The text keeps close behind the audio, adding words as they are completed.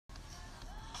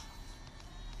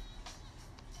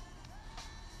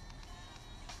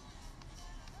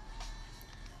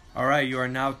All right, you are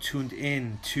now tuned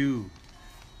in to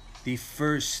the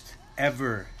first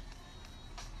ever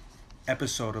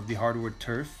episode of the Hardwood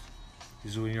Turf.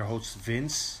 This is with your host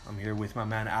Vince. I'm here with my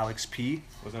man Alex P.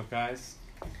 What's up, guys?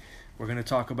 We're going to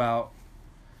talk about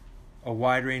a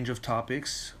wide range of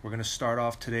topics. We're going to start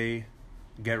off today,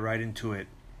 get right into it.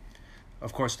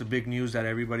 Of course, the big news that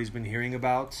everybody's been hearing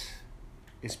about,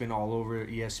 it's been all over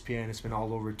ESPN, it's been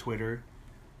all over Twitter.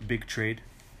 Big trade.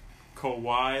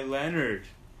 Kawhi Leonard.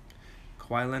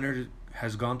 Kawhi Leonard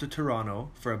has gone to Toronto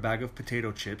for a bag of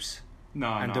potato chips.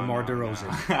 No, And no, DeMar no,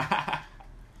 DeRozan.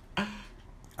 No.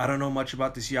 I don't know much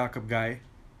about this Jakob guy.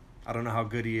 I don't know how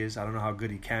good he is. I don't know how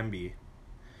good he can be.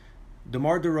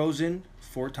 DeMar DeRozan,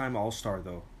 4-time All-Star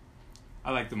though.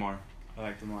 I like DeMar.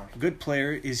 Good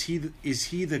player. Is he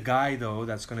the guy though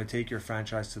that's going to take your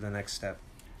franchise to the next step?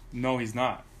 No, he's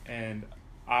not. And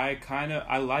I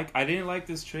didn't like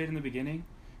this trade in the beginning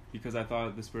because I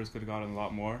thought the Spurs could have gotten a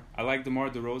lot more. I like DeMar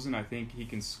DeRozan. I think he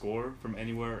can score from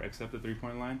anywhere except the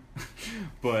three-point line.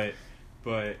 but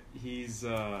he's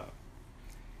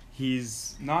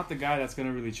not the guy that's going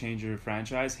to really change your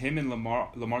franchise. Him and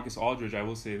LaMarcus Aldridge, I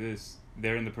will say this,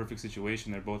 they're in the perfect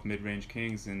situation. They're both mid-range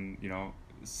kings, and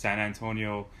San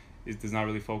Antonio does not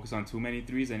really focus on too many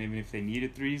threes, and even if they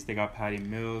needed threes, they got Patty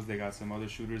Mills, they got some other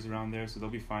shooters around there, so they'll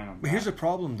be fine on that. But here's the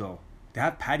problem though. They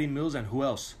have Patty Mills and who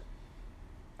else?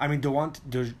 I mean,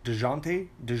 DeJounte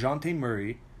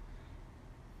Murray.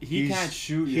 He can't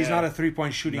shoot. He's not a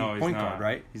three-point shooting No, point not. guard,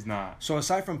 right? He's not. So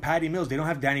aside from Patty Mills, they don't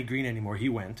have Danny Green anymore. He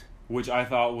went. Which I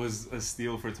thought was a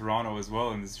steal for Toronto as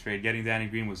well in this trade. Getting Danny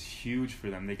Green was huge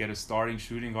for them. They get a starting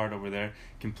shooting guard over there,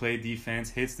 can play defense,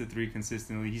 hits the three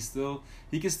consistently. He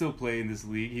can still play in this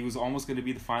league. He was almost going to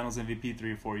be the Finals MVP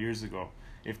 3 or 4 years ago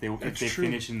if they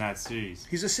finish in that series.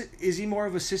 Is he more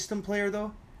of a system player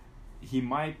though? He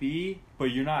might be, but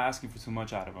you're not asking for too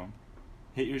much out of him.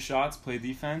 Hit your shots, play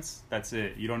defense, that's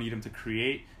it. You don't need him to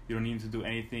create. You don't need him to do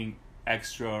anything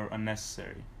extra or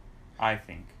unnecessary, I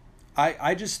think.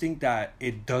 I just think that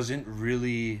it doesn't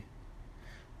really...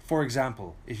 For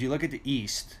example, if you look at the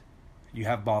East, you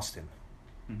have Boston.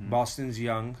 Mm-hmm. Boston's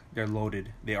young. They're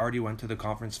loaded. They already went to the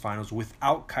conference finals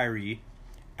without Kyrie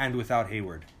and without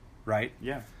Hayward, right?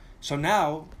 Yeah. So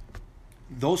now,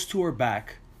 those two are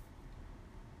back.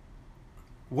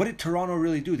 What did Toronto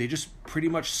really do? They just pretty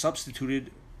much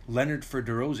substituted Leonard for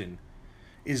DeRozan.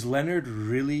 Is Leonard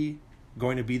really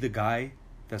going to be the guy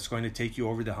that's going to take you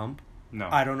over the hump? No.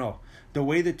 I don't know. The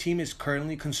way the team is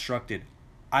currently constructed,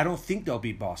 I don't think they'll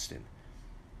beat Boston.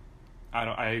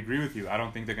 I agree with you. I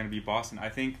don't think they're going to beat Boston. I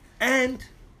think... And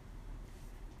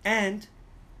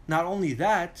not only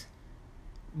that,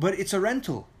 but it's a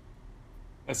rental.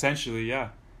 Essentially,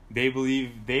 yeah. They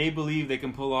believe they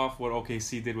can pull off what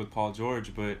OKC did with Paul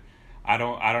George, but I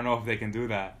don't know if they can do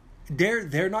that.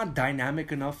 They're not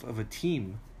dynamic enough of a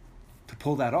team to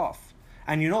pull that off.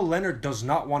 And Leonard does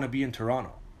not want to be in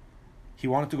Toronto. He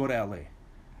wanted to go to LA.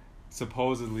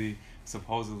 Supposedly,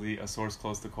 a source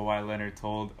close to Kawhi Leonard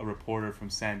told a reporter from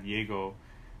San Diego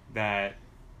that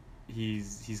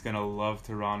he's gonna love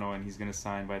Toronto and he's gonna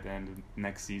sign by the end of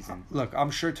next season. Look,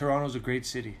 I'm sure Toronto's a great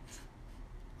city.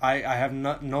 I have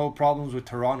no problems with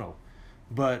Toronto,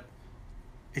 but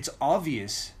it's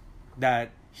obvious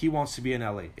that he wants to be in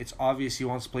LA. It's obvious he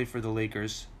wants to play for the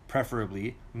Lakers,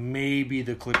 preferably, maybe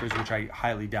the Clippers, which I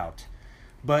highly doubt.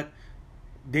 But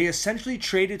they essentially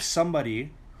traded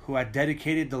somebody who had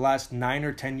dedicated the last 9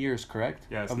 or 10 years, correct?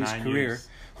 Yes, of his 9 career, years.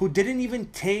 Who didn't even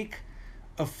take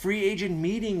a free agent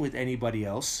meeting with anybody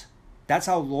else. That's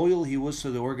how loyal he was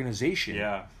to the organization.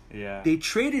 Yeah. They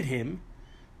traded him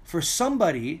for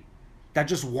somebody that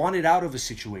just wanted out of a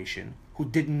situation, who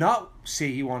did not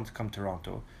say he wanted to come to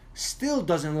Toronto, still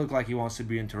doesn't look like he wants to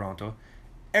be in Toronto.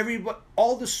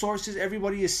 All the sources,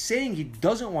 everybody is saying he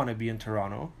doesn't want to be in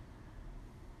Toronto.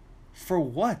 For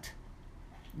what?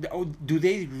 Do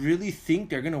they really think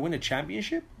they're going to win a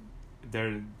championship?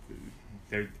 They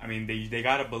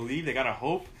gotta believe, they gotta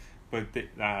hope, but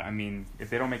if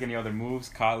they don't make any other moves,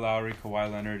 Kyle Lowry, Kawhi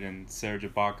Leonard, and Serge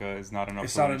Ibaka is not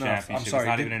enough to win a championship. I'm sorry. It's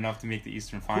not even enough to make the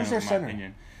Eastern Finals, in my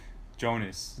opinion.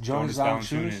 Jonas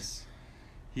Valanciunas.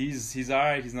 He's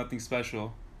alright. He's nothing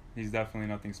special. He's definitely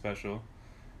nothing special.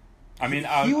 I mean,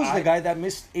 he was the guy that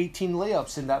missed 18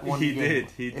 layups in that one game.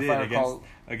 He did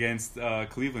against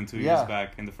Cleveland 2 years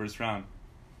back in the first round.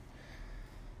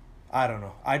 I don't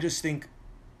know. I just think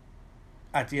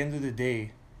at the end of the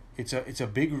day, it's a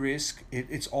big risk.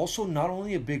 It's also not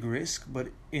only a big risk, but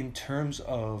in terms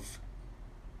of,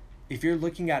 if you're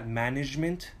looking at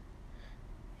management,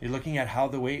 you're looking at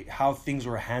how things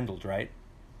were handled, right?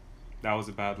 That was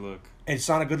a bad look. It's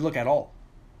not a good look at all.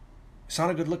 It's not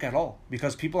a good look at all,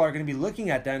 because people are going to be looking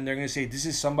at that and they're going to say, this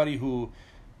is somebody who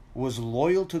was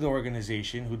loyal to the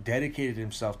organization, who dedicated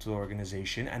himself to the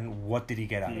organization, and what did he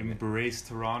get out of it? He embraced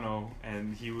Toronto,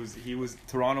 and he was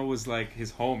Toronto was like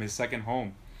his home, his second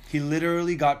home. He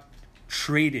literally got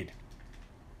traded.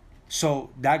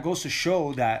 So that goes to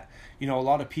show that, a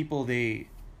lot of people, they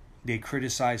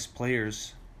criticize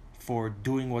players for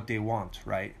doing what they want,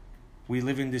 right? We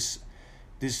live in this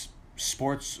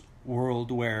sports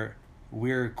world where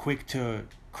we're quick to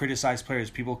criticize players.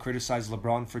 People criticize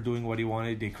LeBron for doing what he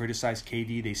wanted. They criticize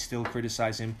KD. They still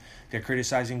criticize him. They're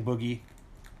criticizing Boogie.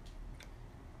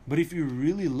 But if you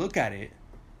really look at it,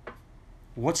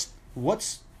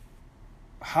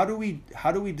 how do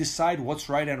we decide what's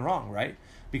right and wrong, right?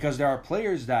 Because there are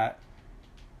players that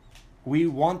we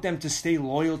want them to stay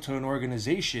loyal to an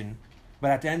organization,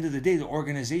 but at the end of the day, the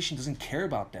organization doesn't care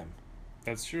about them.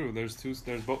 That's true. There's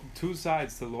two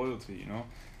sides to loyalty,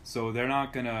 So they're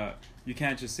not gonna. You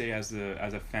can't just say as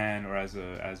a fan or as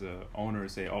a owner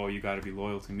say, oh, you got to be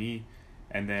loyal to me,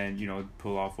 and then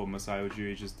pull off what Masai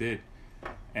Ujiri just did.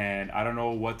 And I don't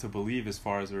know what to believe as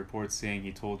far as the reports saying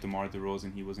he told DeMar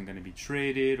DeRozan he wasn't going to be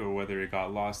traded, or whether it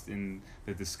got lost in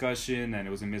the discussion and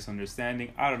it was a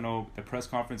misunderstanding. I don't know. The press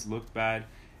conference looked bad,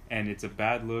 and it's a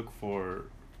bad look for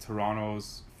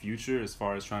Toronto's future as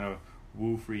far as trying to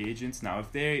woo free agents. Now,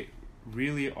 if they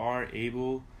really are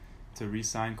able to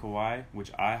re-sign Kawhi,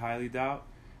 which I highly doubt,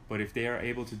 but if they are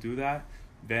able to do that,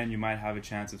 then you might have a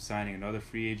chance of signing another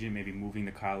free agent, maybe moving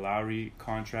the Kyle Lowry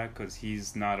contract, because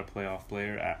he's not a playoff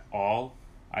player at all.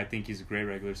 I think he's a great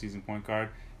regular season point guard,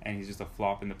 and he's just a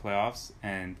flop in the playoffs,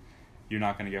 and you're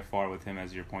not going to get far with him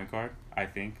as your point guard, I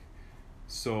think.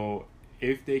 So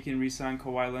if they can re-sign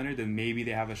Kawhi Leonard, then maybe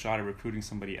they have a shot at recruiting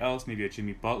somebody else, maybe a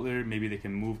Jimmy Butler, maybe they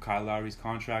can move Kyle Lowry's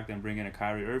contract and bring in a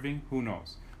Kyrie Irving, who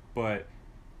knows. But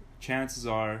chances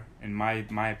are, in my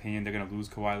opinion, they're going to lose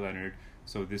Kawhi Leonard.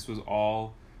 So this was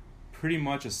all pretty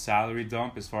much a salary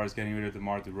dump as far as getting rid of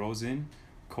DeMar DeRozan.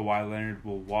 Kawhi Leonard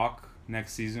will walk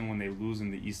next season when they lose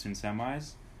in the Eastern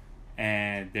semis.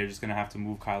 And they're just going to have to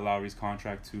move Kyle Lowry's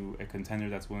contract to a contender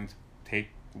that's willing to take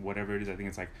whatever it is. I think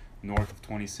it's like north of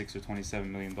 $26 or $27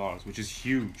 million, which is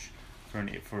huge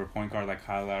for a point guard like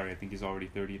Kyle Lowry. I think he's already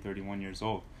 31 years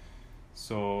old.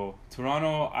 So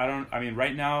Toronto,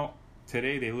 right now,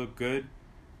 today they look good,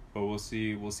 but we'll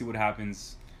see what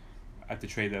happens at the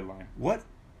trade deadline. What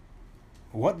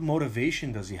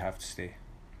motivation does he have to stay?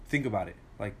 Think about it.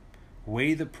 Like,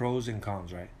 weigh the pros and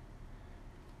cons, right?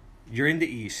 You're in the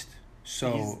East,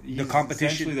 so he's the competition,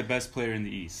 essentially the best player in the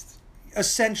East.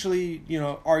 Essentially,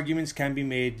 arguments can be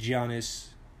made. Giannis,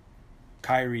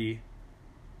 Kyrie,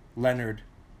 Leonard.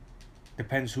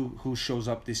 Depends who shows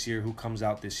up this year, who comes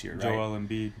out this year, right? Joel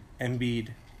Embiid.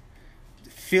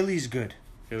 Philly's good.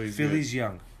 Philly's good.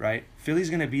 Young, right? Philly's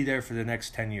going to be there for the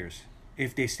next 10 years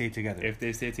if they stay together.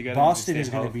 Boston is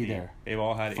going to be there. They've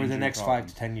all had for the next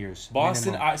problems. 5 to 10 years.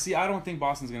 Boston, I don't think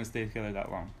Boston's going to stay together that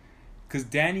long. Because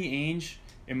Danny Ainge,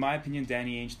 in my opinion,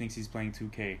 thinks he's playing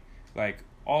 2K. Like,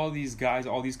 all these guys,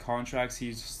 all these contracts,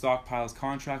 he stockpiles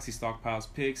contracts, he stockpiles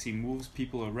picks, he moves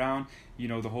people around.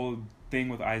 The whole thing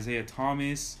with Isaiah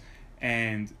Thomas.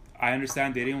 And I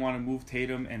understand they didn't want to move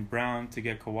Tatum and Brown to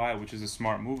get Kawhi, which is a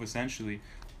smart move, essentially.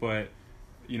 But,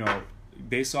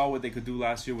 they saw what they could do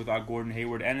last year without Gordon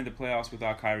Hayward and in the playoffs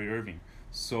without Kyrie Irving.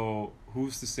 So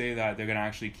who's to say that they're going to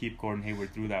actually keep Gordon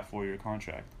Hayward through that 4-year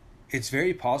contract? It's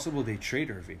very possible they trade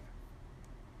Irving.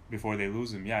 Before they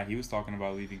lose him. Yeah, he was talking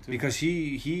about leaving too. Because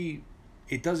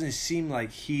it doesn't seem like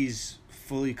he's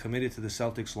fully committed to the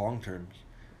Celtics long term.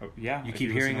 Yeah. You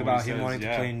keep hearing about him wanting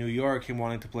to play in New York, him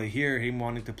wanting to play here, him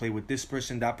wanting to play with this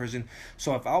person, that person.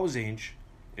 So if I was Ainge,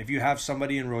 if you have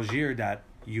somebody in Rozier that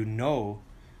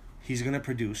he's going to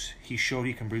produce, he showed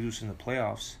he can produce in the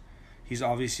playoffs, he's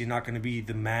obviously not going to be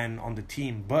the man on the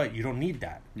team, but you don't need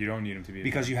that. You don't need him to be.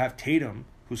 Because you have Tatum,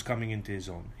 who's coming into his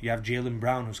own. You have Jaylen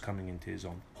Brown, who's coming into his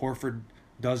own. Horford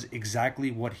does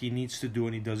exactly what he needs to do,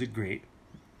 and he does it great.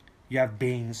 You have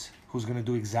Baines, who's going to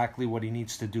do exactly what he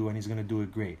needs to do, and he's going to do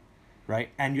it great, right?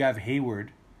 And you have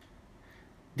Hayward.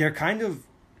 They're kind of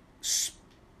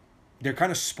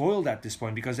spoiled at this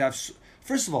point because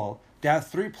first of all, they have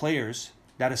 3 players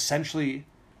that essentially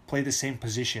play the same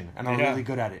position and are really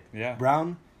good at it. Yeah.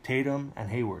 Brown, Tatum, and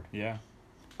Hayward. Yeah.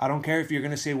 I don't care if you're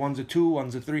going to say one's a 2,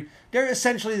 one's a 3. They're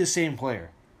essentially the same player.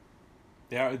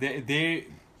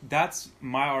 That's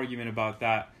my argument about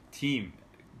that team.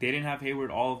 They didn't have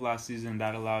Hayward all of last season.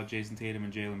 That allowed Jason Tatum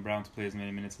and Jaylen Brown to play as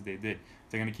many minutes as they did.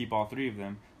 They're going to keep all 3 of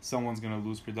them. Someone's going to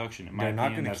lose production. In my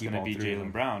opinion, that's going to be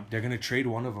Jaylen Brown. They're going to trade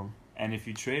one of them. And if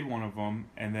you trade one of them,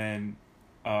 and then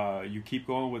You keep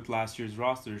going with last year's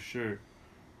roster, sure.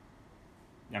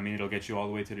 I mean, it'll get you all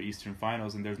the way to the Eastern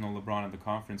Finals, and there's no LeBron in the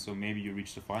conference, so maybe you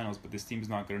reach the finals. But this team's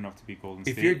not good enough to beat Golden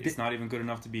State. It's not even good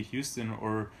enough to beat Houston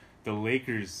or the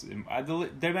Lakers.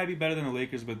 They might be better than the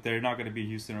Lakers, but they're not going to beat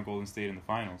Houston or Golden State in the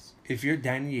finals. If you're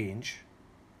Danny Ainge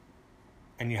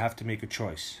and you have to make a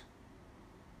choice,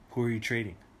 who are you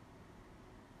trading?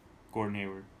 Gordon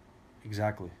Hayward.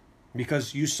 Exactly.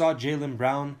 Because you saw Jaylen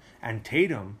Brown and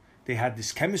Tatum, they had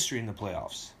this chemistry in the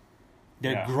playoffs.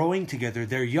 They're growing together.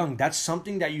 They're young. That's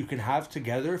something that you can have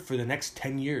together for the next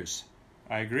 10 years.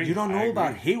 I agree. You don't know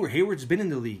about Hayward. Hayward's been in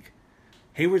the league.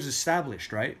 Hayward's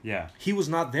established, right? Yeah. He was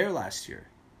not there last year.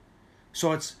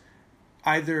 So it's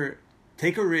either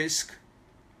take a risk,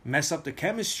 mess up the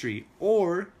chemistry,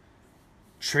 or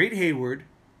trade Hayward,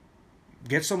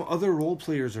 get some other role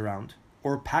players around,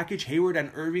 or package Hayward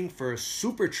and Irving for a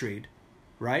super trade,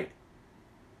 right?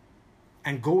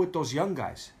 And go with those young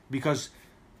guys. Because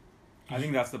I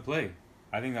think that's the play.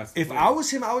 If I was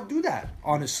him, I would do that,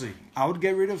 honestly. I would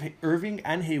get rid of Irving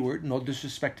and Hayward. No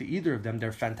disrespect to either of them.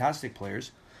 They're fantastic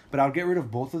players. But I would get rid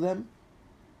of both of them.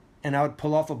 And I would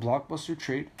pull off a blockbuster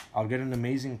trade. I would get an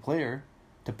amazing player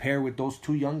to pair with those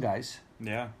two young guys.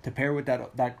 Yeah. To pair with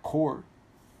that core.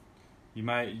 You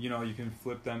might, you can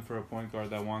flip them for a point guard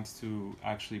that wants to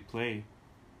actually play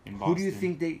in Boston. Who do you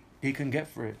think they can get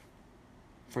for it?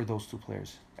 For those two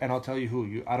players? And I'll tell you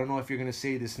who. I don't know if you're going to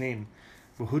say this name.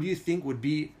 But who do you think would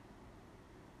be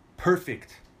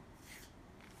perfect?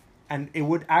 And it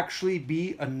would actually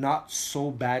be a not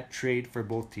so bad trade for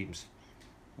both teams.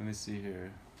 Let me see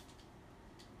here.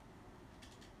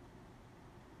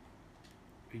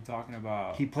 Are you talking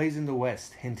about... He plays in the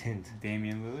West. Hint, hint.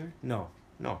 Damian Lillard? No.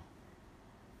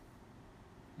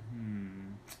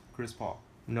 Chris Paul?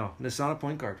 No, it's not a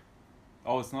point guard.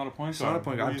 Oh, it's not a point guard? It's not a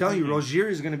point guard. I'm telling you, Rozier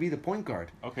is going to be the point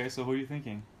guard. Okay, so who are you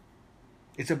thinking?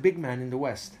 It's a big man in the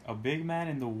West. A big man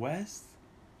in the West?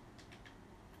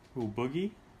 Who,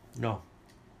 Boogie? No.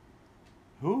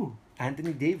 Who?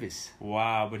 Anthony Davis.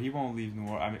 Wow, but he won't leave New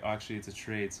Orleans. I mean, actually, it's a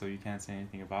trade, so you can't say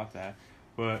anything about that.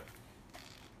 But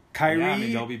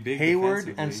Kyrie, they'll be big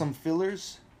Hayward, and some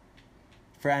fillers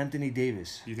for Anthony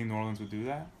Davis. Do you think New Orleans would do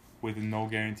that? With no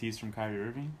guarantees from Kyrie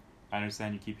Irving? I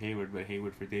understand you keep Hayward, but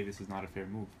Hayward for Davis is not a fair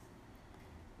move.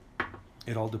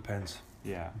 It all depends.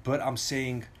 Yeah. But I'm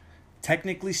saying,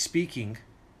 technically speaking,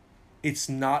 it's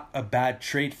not a bad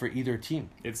trade for either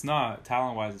team. It's not.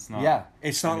 Talent-wise, it's not. Yeah.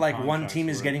 It's not like one team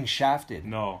is getting shafted.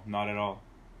 No, not at all.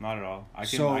 Not at all. I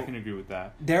can agree with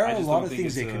that. There are a lot of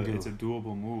things they can do. It's a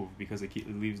doable move because it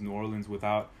leaves New Orleans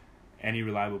without any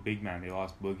reliable big man. They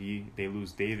lost Boogie. They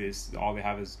lose Davis. All they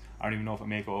have is... I don't even know if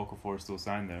Emeka Okafor is still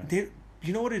signed there.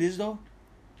 You know what it is, though?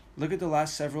 Look at the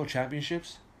last several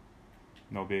championships.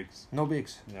 No bigs.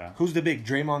 Yeah. Who's the big?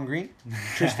 Draymond Green?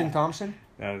 Tristan Thompson?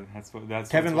 That's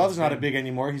Kevin Love's not a big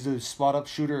anymore. He's a spot-up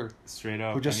shooter. Straight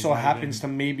up. Who just so happens to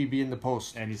maybe be in the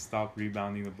post. And he stopped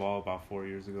rebounding the ball about 4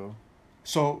 years ago.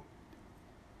 So,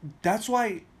 that's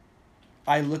why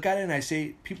I look at it and I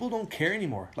say, people don't care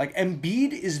anymore. Like,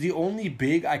 Embiid is the only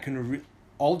big I can...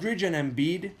 Aldridge and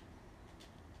Embiid...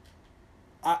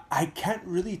 I can't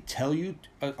really tell you...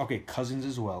 okay, Cousins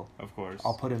as well. Of course.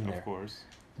 I'll put him there. Of course.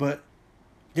 But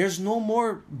there's no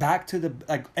more back to the...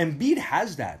 Like, Embiid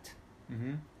has that.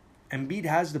 Mm-hmm. Embiid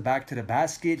has the back to the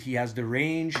basket. He has the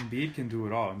range. Embiid can do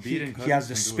it all. Embiid and Cousins he has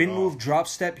the spin move, drop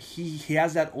step. He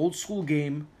has that old school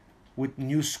game with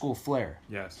new school flair.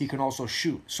 Yes. He can also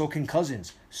shoot. So can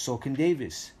Cousins. So can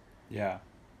Davis. Yeah.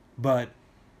 But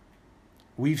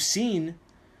we've seen...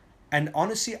 And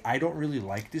honestly, I don't really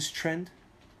like this trend.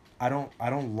 I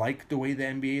don't like the way the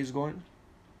NBA is going.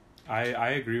 I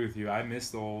agree with you. I miss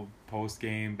the old post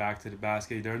game back to the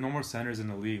basket. There are no more centers in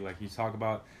the league. Like you talk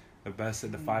about the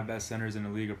 5 best centers in the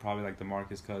league are probably like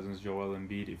DeMarcus Cousins, Joel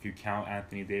Embiid. If you count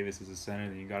Anthony Davis as a center,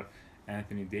 then you got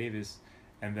Anthony Davis,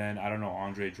 and then I don't know,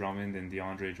 Andre Drummond and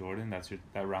DeAndre Jordan.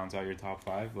 That rounds out your top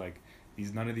 5. Like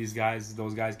none of these guys,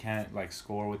 those guys can't like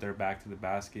score with their back to the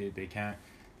basket. They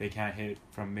can't hit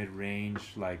from mid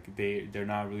range. Like they're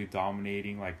not really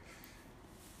dominating. Like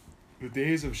the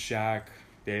days of Shaq,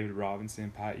 David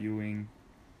Robinson, Pat Ewing,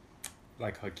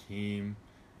 like Hakeem,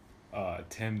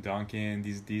 Tim Duncan,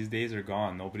 these days are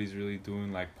gone. Nobody's really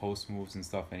doing like post moves and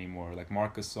stuff anymore. Like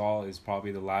Marc Gasol is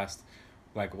probably the last,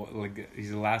 like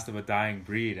he's the last of a dying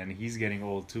breed, and he's getting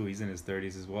old too. He's in his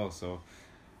 30s as well. So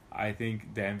I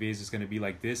think the NBA is just going to be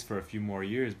like this for a few more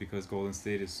years because Golden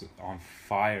State is on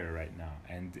fire right now,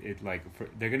 and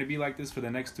they're going to be like this for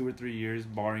the next 2 or 3 years,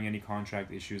 barring any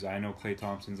contract issues. I know Klay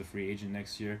Thompson's a free agent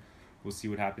next year. We'll see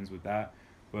what happens with that,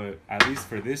 but at least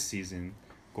for this season,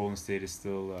 Golden State is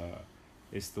still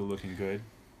is still looking good.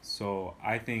 So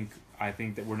I think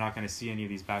that we're not going to see any of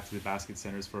these back to the basket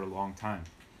centers for a long time,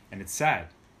 and it's sad.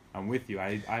 I'm with you.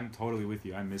 I'm totally with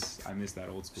you. I miss that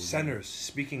old school Centers.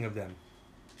 Speaking of them,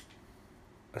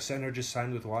 a center just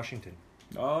signed with Washington.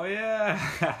 Oh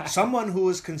yeah. Someone who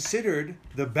was considered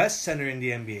the best center in the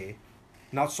NBA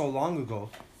not so long ago.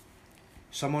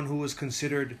 Someone who was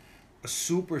considered a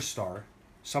superstar.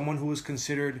 Someone who was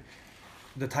considered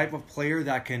the type of player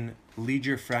that can lead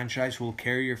your franchise, who will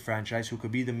carry your franchise, who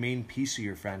could be the main piece of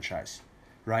your franchise,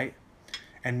 right?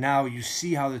 And now you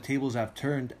see how the tables have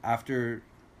turned after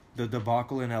the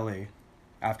debacle in LA,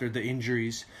 after the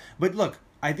injuries. But look,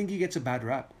 I think he gets a bad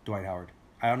rap, Dwight Howard.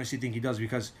 I honestly think he does,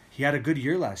 because he had a good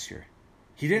year last year.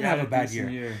 He didn't have a bad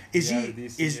year. Is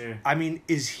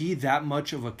he that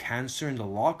much of a cancer in the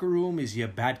locker room? Is he a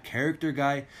bad character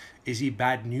guy? Is he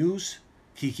bad news?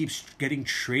 He keeps getting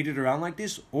traded around like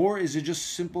this? Or is it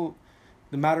just simple,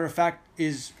 the matter of fact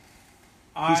is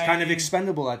he's kind of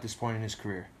expendable at this point in his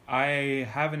career? I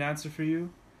have an answer for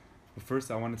you. But first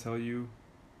I want to tell you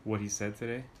what he said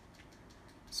today.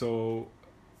 So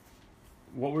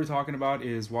what we're talking about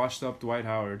is washed up Dwight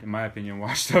Howard. In my opinion,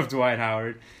 washed up Dwight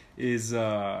Howard is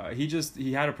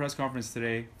he had a press conference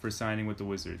today for signing with the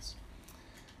Wizards.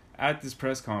 At this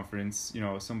press conference,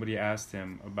 somebody asked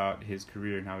him about his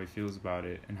career and how he feels about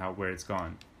it and where it's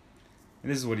gone.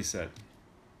 And this is what he said.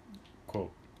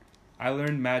 Quote, "I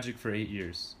learned magic for 8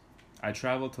 years. I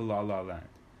traveled to La La Land.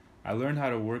 I learned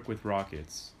how to work with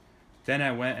rockets. Then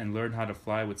I went and learned how to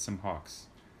fly with some hawks.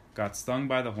 Got stung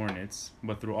by the hornets,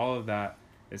 but through all of that,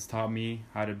 it's taught me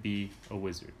how to be a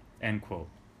wizard." End quote.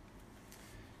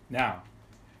 Now,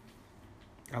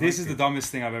 this is the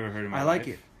dumbest thing I've ever heard in my life. I like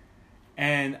it.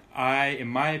 And in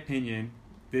my opinion,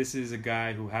 this is a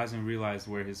guy who hasn't realized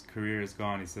where his career has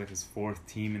gone. It's like his fourth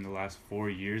team in the last 4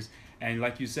 years. And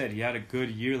like you said, he had a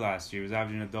good year last year. He was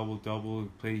averaging a double-double.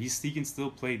 He can still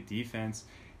play defense.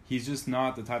 He's just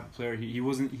not the type of player.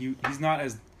 He's not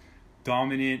as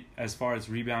dominant as far as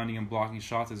rebounding and blocking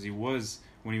shots as he was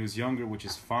when he was younger, which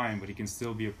is fine, but he can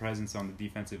still be a presence on the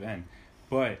defensive end.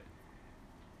 But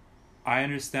I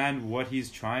understand what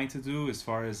he's trying to do as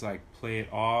far as like play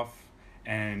it off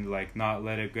and like not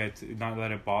let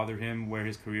it bother him where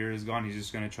his career is gone. He's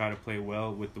just going to try to play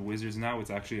well with the Wizards now. It's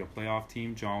actually a playoff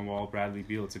team. John Wall, Bradley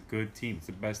Beal. It's a good team. It's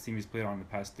the best team he's played on in the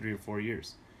past 3 or 4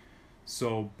 years.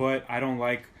 So, but I don't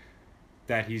like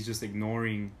that he's just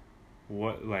ignoring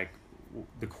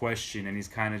the question, and he's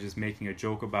kind of just making a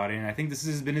joke about it. And I think this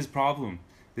has been his problem.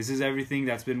 This is everything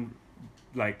that's been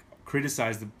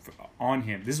criticized on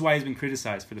him. This is why he's been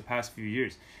criticized for the past few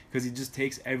years, because he just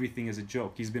takes everything as a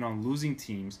joke. He's been on losing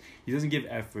teams. He doesn't give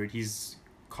effort. He's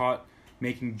caught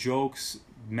making jokes,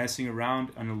 messing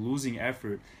around on a losing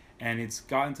effort, and it's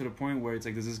gotten to the point where it's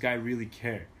like, does this guy really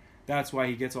care? That's why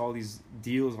he gets all these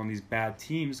deals on these bad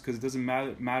teams, because it doesn't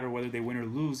matter whether they win or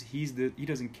lose. He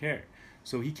doesn't care.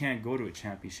 So he can't go to a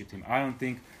championship team. I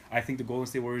think the Golden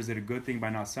State Warriors did a good thing by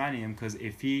not signing him, because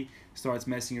if he starts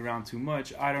messing around too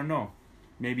much, I don't know.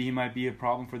 Maybe he might be a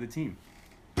problem for the team.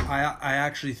 I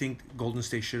actually think Golden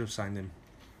State should have signed him,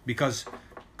 because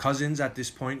Cousins at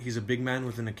this point, he's a big man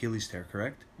with an Achilles tear,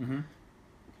 correct? Mm-hmm.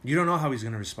 You don't know how he's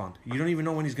going to respond. You don't even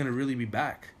know when he's going to really be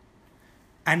back.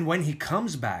 And when he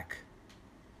comes back,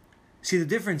 see, the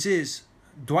difference is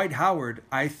Dwight Howard,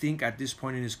 I think at this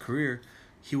point in his career,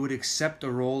 he would accept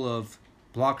a role of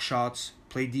block shots,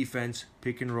 play defense,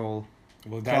 pick and roll.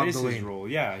 Well, that is his role.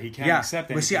 Yeah, he can't accept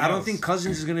anything but see, I don't else. think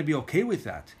Cousins is going to be okay with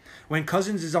that. When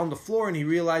Cousins is on the floor and he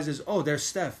realizes, oh, there's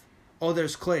Steph. Oh,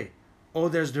 there's Clay. Oh,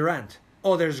 there's Durant.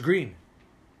 Oh, there's Green.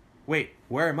 Wait,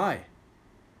 where am I?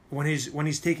 When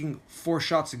he's taking 4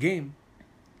 shots a game,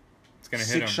 it's going to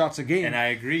hit him. 6 shots a game. And I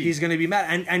agree. He's going to be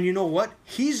mad. And you know what?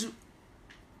 He's,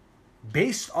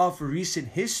 based off recent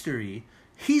history,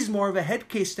 he's more of a head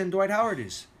case than Dwight Howard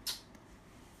is.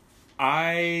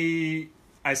 I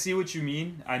see what you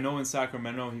mean. I know in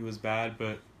Sacramento he was bad,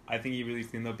 but I think he really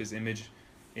cleaned up his image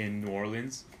in New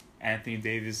Orleans. Anthony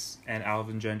Davis and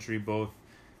Alvin Gentry both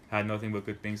had nothing but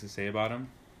good things to say about him.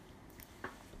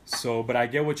 So, but I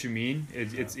get what you mean.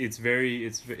 It's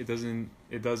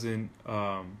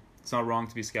not wrong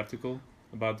to be skeptical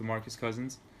about DeMarcus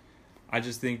Cousins. I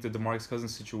just think the DeMarcus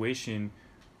Cousins situation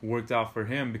worked out for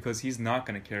him because he's not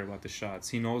going to care about the shots.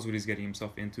 He knows what he's getting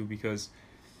himself into because,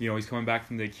 he's coming back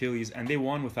from the Achilles, and they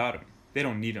won without him. They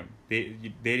don't need him. They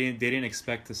didn't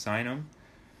expect to sign him,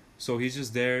 so he's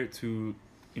just there to,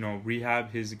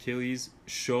 rehab his Achilles,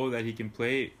 show that he can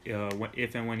play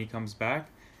if and when he comes back,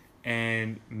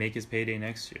 and make his payday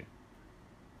next year.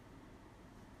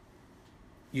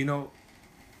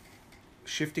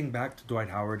 Shifting back to Dwight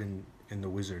Howard in the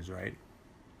Wizards, right?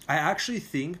 I actually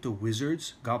think the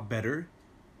Wizards got better,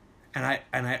 and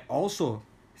I also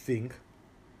think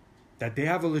that they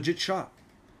have a legit shot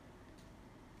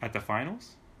At the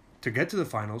finals? to get to the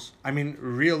finals. I mean,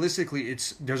 realistically,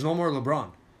 there's no more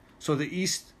LeBron, so the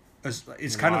East is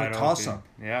kind of a Wide toss open. up.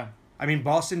 Yeah. I mean,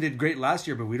 Boston did great last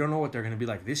year, but we don't know what they're going to be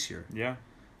like this year. Yeah.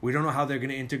 We don't know how they're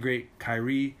going to integrate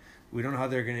Kyrie. We don't know how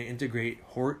they're going to integrate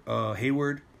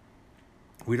Hayward.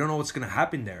 We don't know what's going to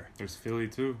happen there. There's Philly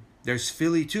too. There's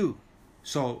Philly too.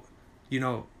 So, you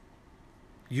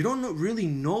don't really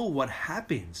know what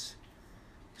happens.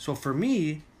 So for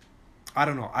me, I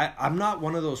don't know. I'm not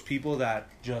one of those people that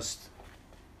just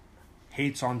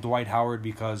hates on Dwight Howard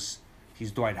because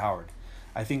he's Dwight Howard.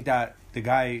 I think that the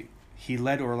guy, he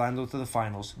led Orlando to the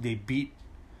finals. They beat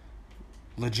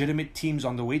legitimate teams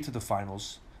on the way to the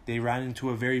finals. They ran into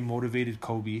a very motivated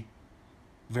Kobe,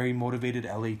 very motivated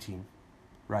LA team,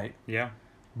 right? Yeah.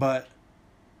 But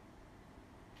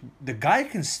the guy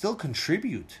can still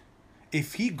contribute.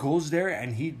 If he goes there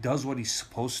and he does what he's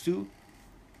supposed to,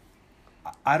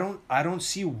 I don't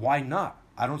see why not.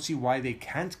 I don't see why they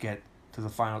can't get to the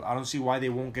finals. I don't see why they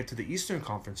won't get to the Eastern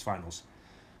Conference Finals.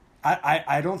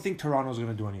 I don't think Toronto's going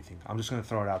to do anything. I'm just going to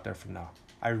throw it out there for now.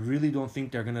 I really don't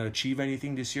think they're going to achieve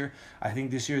anything this year. I think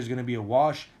this year is going to be a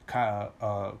wash.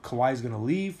 Kawhi is going to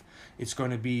leave. It's going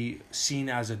to be seen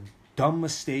as a dumb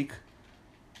mistake.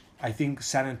 I think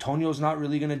San Antonio's not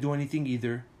really going to do anything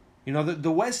either.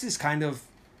 The West is kind of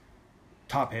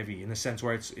top heavy in the sense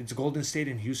where it's Golden State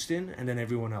and Houston and then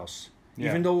everyone else. Yeah.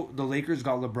 Even though the Lakers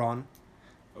got LeBron,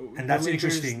 and that's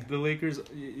interesting. The Lakers,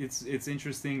 it's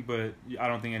interesting, but I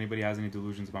don't think anybody has any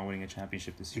delusions about winning a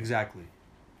championship this year. Exactly.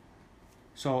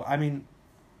 So I mean,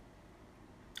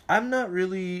 I'm not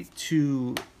really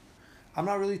too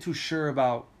sure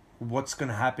about what's going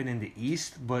to happen in the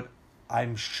East, but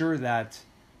I'm sure that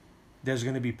there's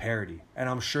going to be parity. And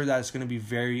I'm sure that it's going to be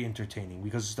very entertaining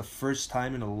because it's the first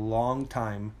time in a long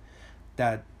time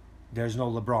that there's no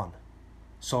LeBron.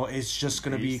 So it's just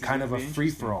going to be kind of a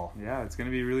free-for-all. Yeah, it's going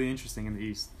to be really interesting in the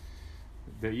East.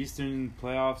 The Eastern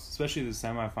playoffs, especially the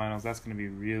semifinals, that's going to be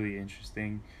really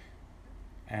interesting.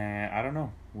 And I don't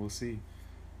know. We'll see.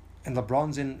 And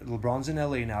LeBron's in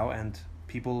LA now, and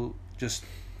people just,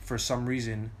 for some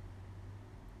reason,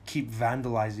 keep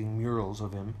vandalizing murals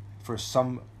of him. For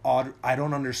some odd... I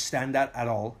don't understand that at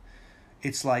all.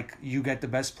 It's like you get the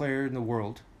best player in the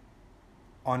world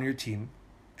on your team,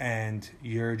 and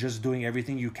you're just doing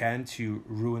everything you can to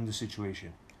ruin the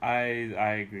situation. I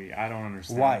agree. I don't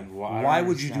understand. Why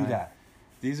would you do that?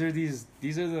 These are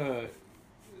the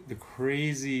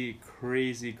crazy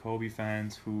Kobe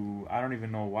fans who I don't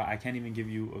even know why. I can't even give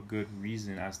you a good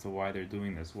reason as to why they're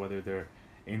doing this. Whether they're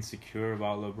insecure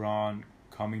about LeBron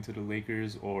coming to the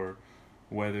Lakers or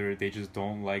whether they just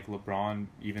don't like LeBron,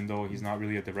 even though he's not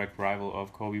really a direct rival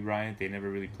of Kobe Bryant. They never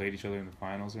really played each other in the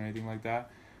finals or anything like that.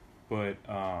 But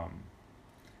I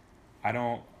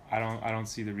don't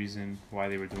see the reason why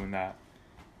they were doing that.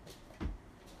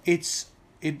 It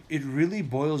really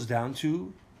boils down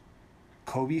to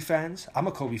Kobe fans. I'm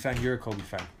a Kobe fan. You're a Kobe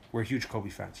fan. We're huge Kobe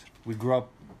fans. We grew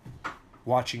up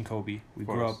watching Kobe. We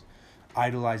grew up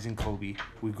idolizing Kobe.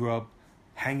 We grew up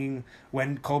hanging.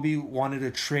 When Kobe wanted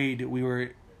a trade, we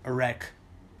were a wreck.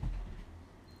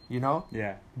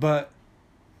 Yeah. But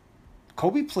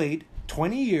Kobe played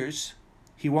 20 years.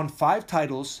 He won 5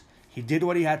 titles. He did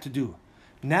what he had to do.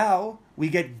 Now we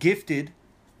get gifted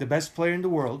the best player in the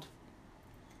world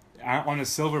on a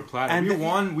silver platter. And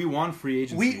we won free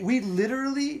agency. We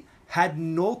literally had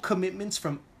no commitments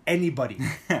from anybody.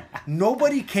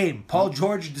 Nobody came. Paul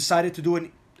George decided to do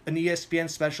an ESPN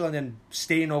special and then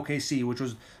stay in OKC, which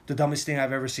was the dumbest thing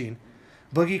I've ever seen.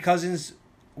 Boogie Cousins,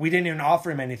 we didn't even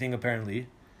offer him anything apparently.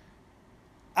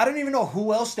 I don't even know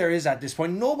who else there is at this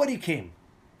point. Nobody came,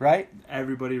 right?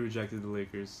 Everybody rejected the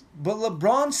Lakers. But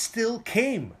LeBron still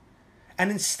came. And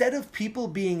instead of people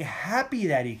being happy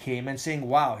that he came and saying,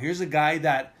 wow, here's a guy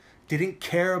that didn't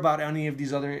care about any of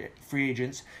these other free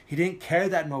agents. He didn't care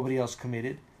that nobody else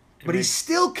committed. But he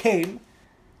still came.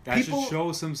 That should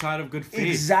show some side of good faith.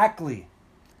 Exactly.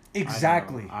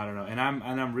 I don't know. And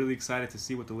I'm really excited to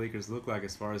see what the Lakers look like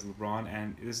as far as LeBron.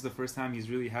 And this is the first time he's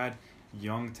really had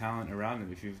young talent around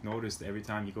him. If you've noticed, every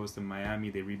time he goes to Miami,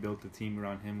 they rebuilt the team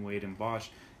around him, Wade and Bosh.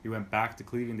 He went back to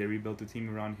Cleveland, they rebuilt the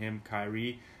team around him,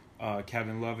 Kyrie,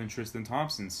 Kevin Love, and Tristan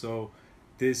Thompson. So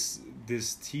this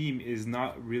team is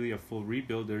not really a full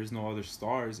rebuild. There's no other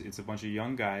stars. It's a bunch of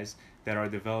young guys that are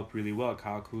developed really well.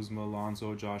 Kyle Kuzma,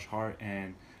 Alonzo, Josh Hart,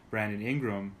 and Brandon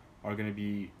Ingram are going to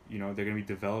be, they're going to be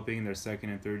developing in their second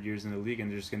and third years in the league,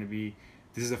 and this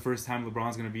is the first time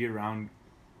LeBron's going to be around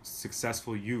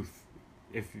successful youth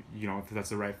if that's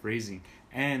the right phrasing.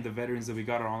 And the veterans that we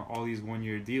got are on all these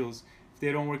 1-year deals. If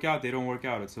they don't work out, they don't work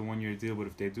out. It's a 1-year deal. But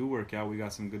if they do work out, we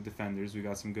got some good defenders. We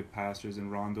got some good passers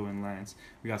in Rondo and Lance.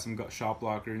 We got some shot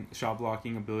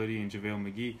blocking ability in JaVale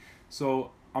McGee.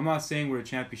 So I'm not saying we're a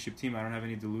championship team. I don't have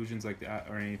any delusions like that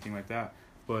or anything like that.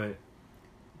 But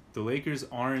the Lakers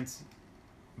aren't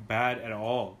bad at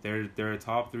all. They're a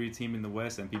top 3 team in the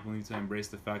West, and people need to embrace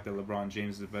the fact that LeBron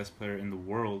James is the best player in the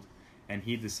world, and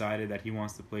he decided that he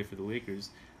wants to play for the Lakers.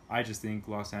 I just think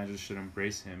Los Angeles should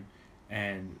embrace him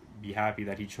and be happy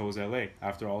that he chose LA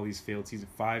after all these failed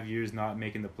seasons. 5 years not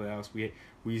making the playoffs.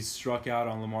 We struck out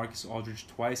on LaMarcus Aldridge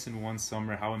twice in one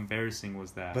summer. How embarrassing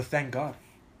was that? But thank God.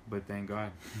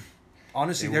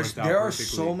 Honestly, there are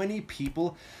so many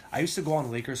people. I used to go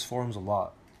on Lakers forums a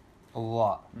lot.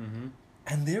 Mm-hmm.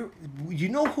 And you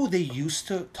know who they used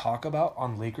to talk about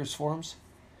on Lakers forums?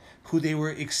 Who they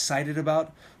were excited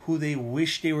about? Who they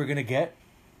wish they were going to get?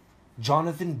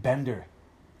 Jonathan Bender.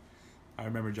 I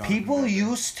remember Jonathan People Bender.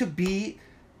 used to be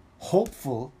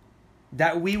hopeful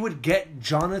that we would get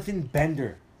Jonathan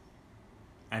Bender.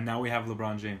 And now we have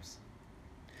LeBron James.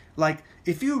 Like,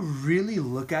 if you really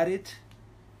look at it,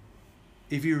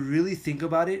 if you really think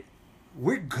about it,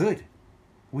 we're good.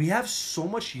 We have so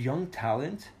much young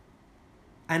talent.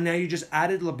 And now you just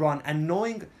added LeBron. And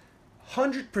knowing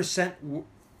 100%,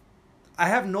 I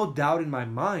have no doubt in my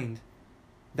mind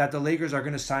that the Lakers are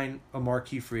going to sign a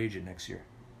marquee free agent next year.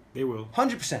 They will.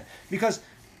 100%. Because,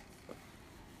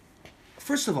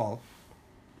 first of all,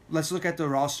 let's look at the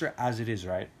roster as it is,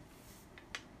 right?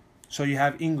 So you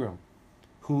have Ingram,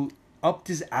 who upped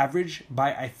his average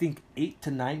by, I think, 8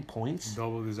 to 9 points.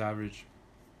 Doubled his average.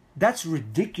 That's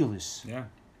ridiculous. Yeah.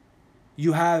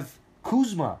 You have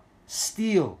Kuzma,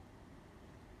 Steele,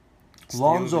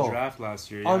 Lonzo, the draft last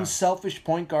year, yeah. Unselfish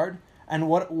point guard. And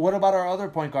what about our other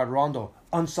point guard, Rondo?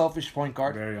 Unselfish point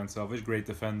guard. Very unselfish. Great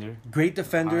defender.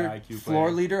 Floor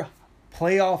player. leader,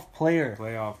 playoff player.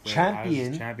 Champion.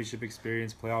 Has championship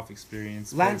experience, playoff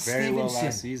experience. Lance very Stevenson. well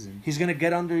last season. He's gonna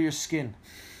get under your skin.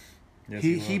 Yes,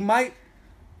 he might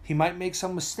make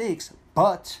some mistakes,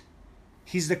 but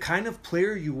he's the kind of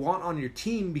player you want on your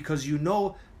team because you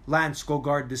know, Lance, go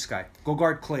guard this guy. Go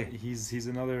guard Clay. He's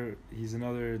another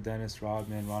Dennis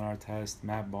Rodman, Ron Artest,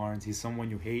 Matt Barnes. He's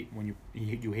someone you hate when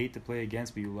you hate to play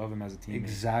against, but you love him as a teammate.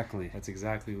 Exactly. That's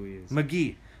exactly who he is.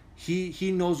 McGee,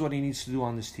 he knows what he needs to do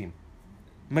on this team.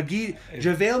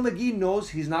 JaVale McGee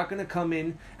knows he's not going to come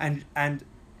in and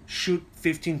shoot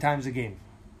 15 times a game.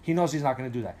 He knows he's not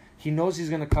going to do that. He knows he's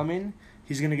going to come in,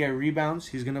 he's going to get rebounds,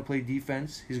 he's going to play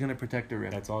defense, he's going to protect the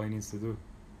rim. That's all he needs to do.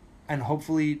 And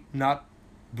hopefully not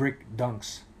brick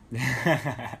dunks.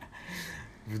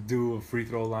 Do a free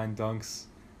throw line dunks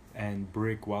and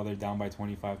brick while they're down by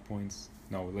 25 points.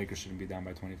 No, Lakers shouldn't be down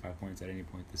by 25 points at any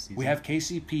point this season. We have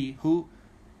KCP, who,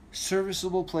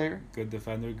 serviceable player. Good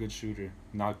defender, good shooter.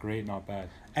 Not great, not bad.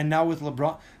 And now with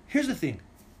LeBron. Here's the thing.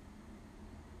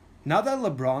 Now that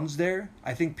LeBron's there,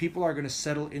 I think people are going to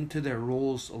settle into their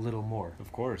roles a little more.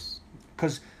 Of course.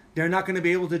 Because they're not going to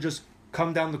be able to just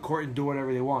come down the court and do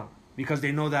whatever they want. Because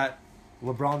they know that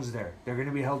LeBron's there. They're going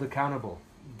to be held accountable.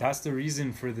 That's the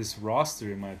reason for this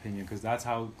roster, in my opinion, because that's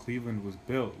how Cleveland was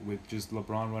built, with just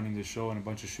LeBron running the show and a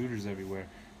bunch of shooters everywhere.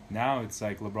 Now it's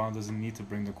like LeBron doesn't need to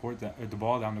bring the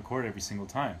ball down the court every single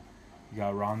time. You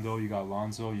got Rondo, you got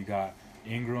Lonzo, you got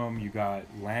Ingram, you got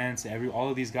Lance. All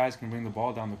of these guys can bring the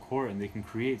ball down the court and they can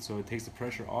create, so it takes the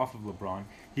pressure off of LeBron.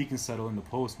 He can settle in the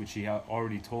post, which he had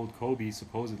already told Kobe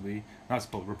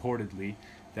reportedly,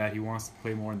 that he wants to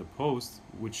play more in the post,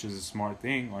 which is a smart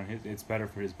thing. It's better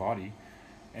for his body.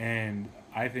 And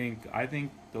I think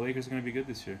the Lakers are going to be good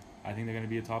this year. I think they're going to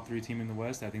be a top 3 team in the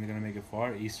West. I think they're going to make it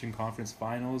far. Eastern Conference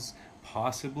Finals,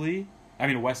 possibly.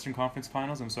 Western Conference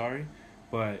Finals. I'm sorry,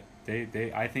 but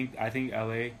I think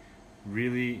LA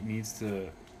really needs to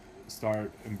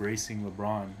start embracing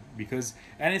LeBron, because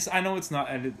I know it's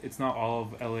not all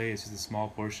of LA. It's just a small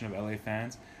portion of LA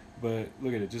fans. But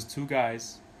look at it, just 2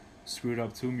 guys screwed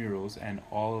up 2 murals, and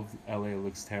all of LA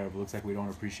looks terrible. Looks like we don't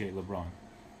appreciate LeBron.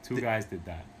 2 guys did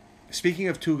that. Speaking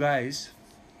of 2 guys,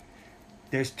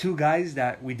 there's 2 guys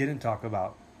that we didn't talk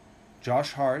about.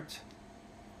 Josh Hart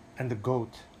and the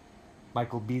GOAT,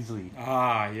 Michael Beasley.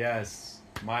 Ah, yes.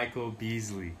 Michael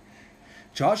Beasley.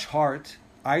 Josh Hart,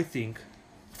 I think,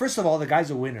 first of all, the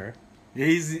guy's a winner.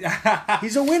 He's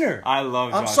a winner. I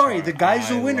love Josh I'm sorry, Hart. the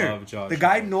guy's a winner. The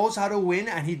guy knows how to win,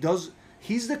 and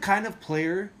he's the kind of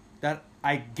player that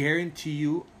I guarantee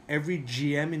you every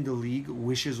GM in the league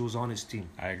wishes was on his team.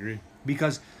 I agree.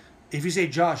 Because if you say,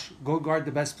 Josh, go guard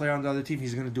the best player on the other team,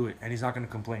 he's going to do it, and he's not going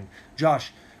to complain.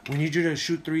 Josh, We need you to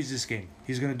shoot threes this game.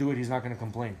 He's going to do it. He's not going to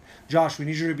complain. Josh, we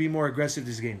need you to be more aggressive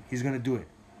this game. He's going to do it.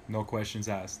 No questions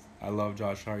asked. I love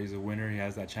Josh Hart. He's a winner. He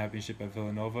has that championship at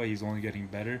Villanova. He's only getting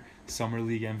better. Summer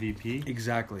League MVP.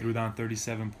 Exactly. Threw down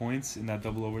 37 points in that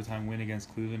double overtime win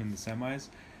against Cleveland in the semis.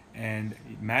 And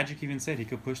Magic even said he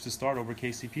could push the start over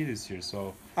KCP this year.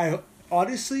 So I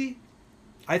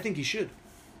think he should.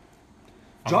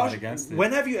 I'm Josh, not against it.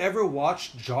 when have you ever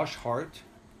watched Josh Hart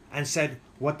and said,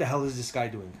 "What the hell is this guy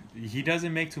doing?" He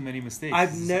doesn't make too many mistakes.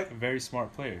 He's a very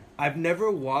smart player. I've never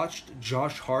watched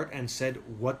Josh Hart and said,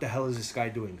 "What the hell is this guy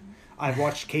doing?" I've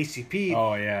watched KCP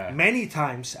Oh yeah. many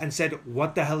times and said,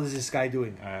 "What the hell is this guy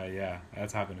doing?" Yeah,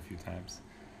 that's happened a few times.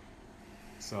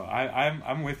 So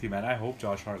I'm with you, man. I hope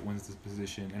Josh Hart wins this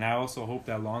position, and I also hope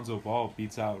that Lonzo Ball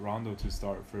beats out Rondo to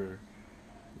start for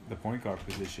the point guard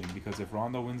position. Because if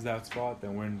Rondo wins that spot,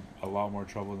 then we're in a lot more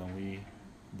trouble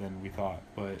than we thought.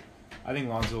 But I think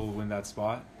Lonzo will win that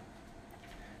spot.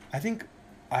 I think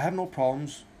I have no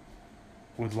problems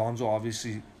with Lonzo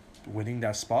obviously winning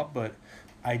that spot, but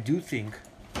I do think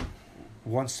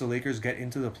once the Lakers get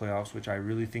into the playoffs, which I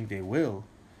really think they will,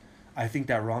 I think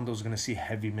that Rondo's going to see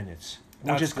heavy minutes,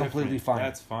 which is completely different. fine.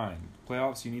 That's fine.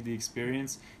 Playoffs, you need the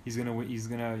experience. He's gonna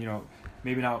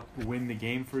maybe not win the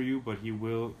game for you, but he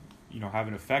will, have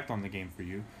an effect on the game for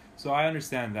you. So I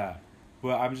understand that.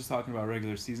 But I'm just talking about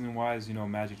regular season wise.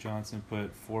 Magic Johnson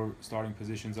put 4 starting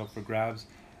positions up for grabs,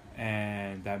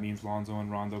 and that means Lonzo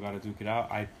and Rondo got to duke it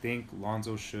out. I think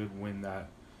Lonzo should win that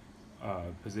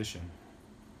position.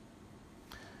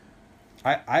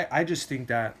 I just think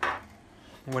that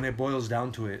when it boils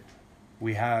down to it,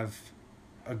 we have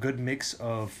a good mix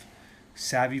of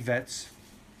savvy vets,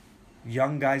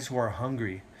 young guys who are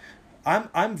hungry.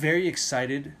 I'm very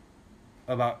excited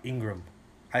about Ingram.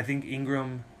 I think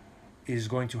Ingram is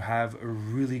going to have a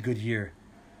really good year.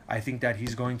 I think that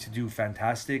he's going to do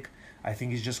fantastic. I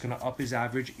think he's just going to up his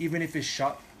average, even if his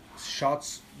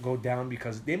shots go down,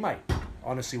 because they might.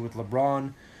 Honestly, with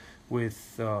LeBron,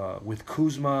 with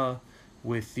Kuzma,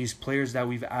 with these players that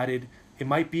we've added, it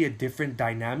might be a different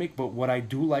dynamic. But what I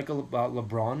do like about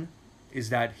LeBron is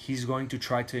that he's going to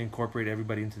try to incorporate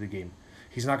everybody into the game.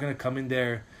 He's not going to come in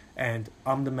there and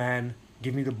I'm the man,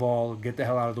 give me the ball, get the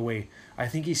hell out of the way. I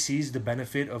think he sees the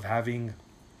benefit of having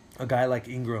a guy like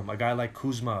Ingram, a guy like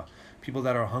Kuzma, people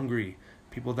that are hungry,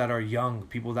 people that are young,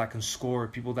 people that can score,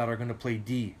 people that are going to play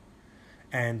D.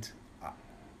 And,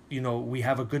 we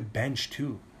have a good bench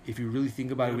too. If you really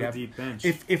think about it, we have a deep bench.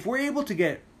 If we're able to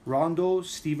get Rondo,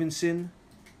 Stevenson,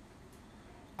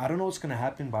 I don't know what's going to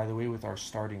happen, by the way, with our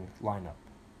starting lineup.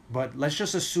 But let's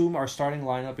just assume our starting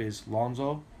lineup is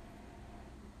Lonzo,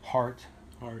 Hart,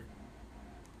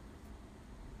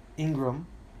 Ingram,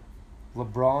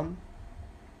 LeBron,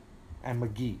 and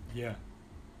McGee. Yeah.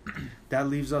 That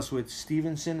leaves us with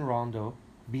Stevenson, Rondo,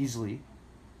 Beasley,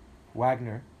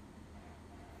 Wagner,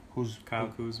 Kyle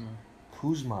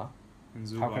Kuzma. And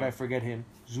Zubac. How could I forget him?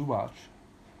 Zubac.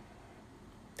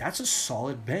 That's a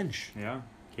solid bench. Yeah.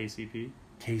 KCP.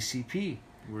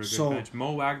 We're a good bench.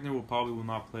 Mo Wagner will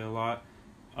not play a lot.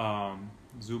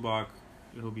 Zubac,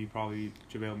 he'll be probably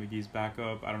JaVale McGee's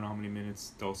backup. I don't know how many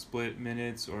minutes they'll split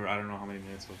minutes, or I don't know how many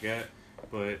minutes he'll get.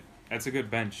 But that's a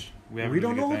good bench. We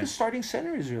don't know who the starting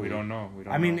center is really. We don't know.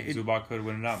 Zubac could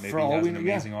win it out. Maybe he has an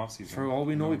amazing offseason. For all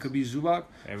we know, it could be Zubac.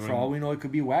 For all we know, it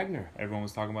could be Wagner. Everyone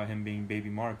was talking about him being baby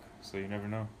Mark, so you never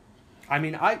know.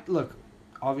 Look,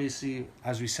 obviously,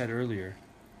 as we said earlier,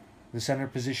 the center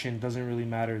position doesn't really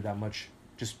matter that much.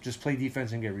 Just play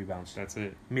defense and get rebounds. That's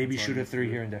it. Maybe shoot a 3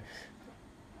 here and there.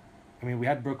 We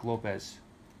had Brook Lopez.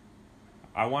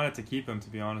 I wanted to keep him, to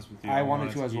be honest with you. I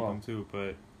wanted to as keep well. him too,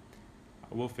 but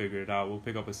we'll figure it out. We'll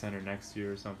pick up a center next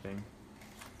year or something.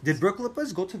 Did Brook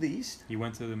Lopez go to the East? He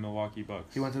went to the Milwaukee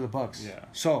Bucks. He went to the Bucks. Yeah.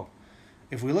 So,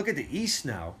 if we look at the East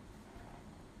now,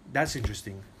 that's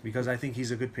interesting because I think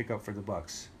he's a good pickup for the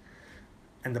Bucks.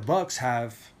 And the Bucks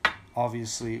have,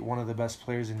 obviously, one of the best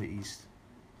players in the East,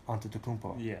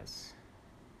 Antetokounmpo. Yes.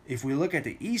 If we look at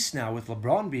the East now with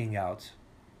LeBron being out,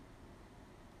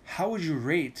 how would you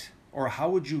rate or how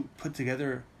would you put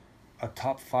together a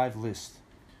top 5 list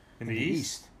in the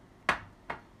East?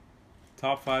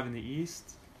 Top 5 in the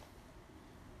East?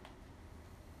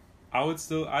 I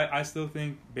still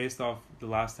think, based off the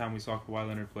last time we saw Kawhi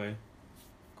Leonard play,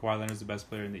 Kawhi Leonard's the best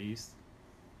player in the East.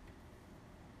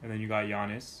 And then you got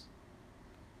Giannis.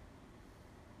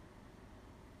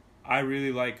 I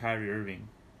really like Kyrie Irving,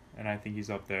 and I think he's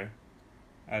up there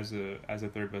as a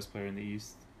third best player in the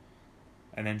East.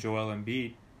 And then Joel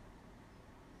Embiid.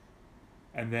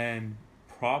 And then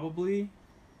probably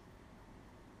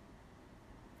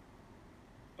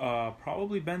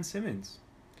Ben Simmons.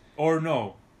 Or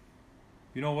no,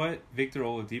 You know what? Victor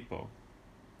Oladipo.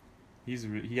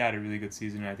 He had a really good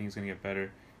season, and I think he's going to get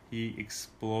better. He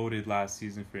exploded last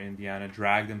season for Indiana,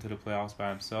 dragged them to the playoffs by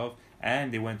himself,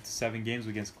 and they went to 7 games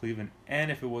against Cleveland. And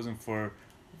if it wasn't for a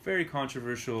very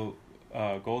controversial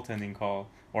goaltending call,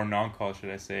 or non-call, should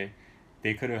I say,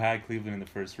 they could have had Cleveland in the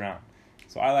first round.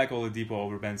 So I like Oladipo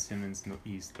over Ben Simmons in the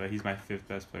East, but he's my 5th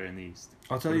best player in the East.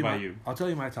 I'll tell you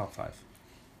my top 5.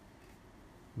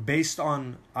 Based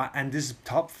on and this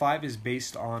top 5 is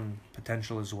based on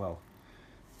potential as well.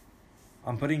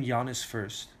 I'm putting Giannis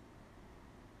first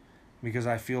because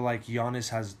I feel like Giannis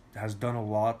has done a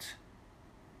lot,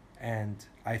 and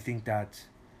I think that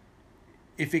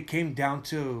if it came down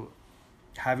to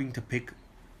having to pick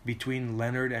between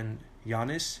Leonard and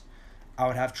Giannis, I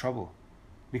would have trouble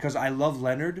because I love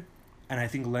Leonard and I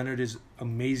think Leonard is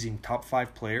amazing, top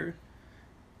 5 player.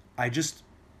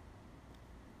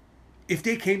 If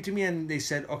they came to me and they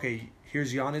said, okay,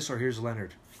 here's Giannis or here's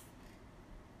Leonard,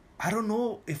 I don't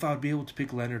know if I would be able to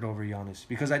pick Leonard over Giannis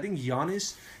because I think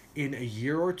Giannis, in a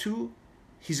year or two,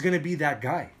 he's going to be that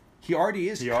guy. He already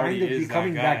is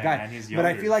becoming that guy. But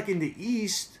I feel like in the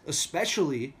East,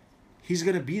 especially, he's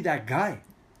going to be that guy.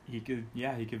 He could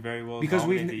very well because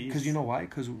dominate the East. Because you know why?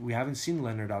 Because we haven't seen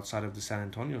Leonard outside of the San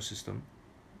Antonio system.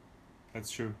 That's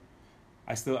true.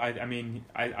 I still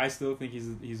think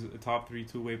he's a top 3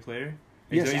 two-way player.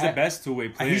 He's the best two-way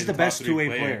player. He's the best two-way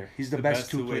player. He's the best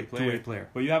two-way player.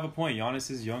 But you have a point. Giannis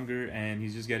is younger and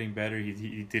he's just getting better.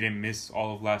 He didn't miss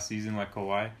all of last season like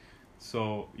Kawhi.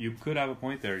 So you could have a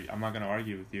point there. I'm not going to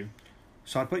argue with you.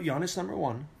 So I'd put Giannis number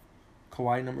 1,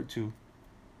 Kawhi number 2,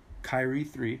 Kyrie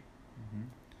 3,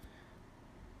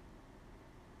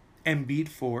 Embiid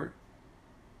 4.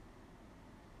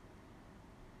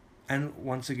 And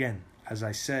once again, as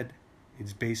I said,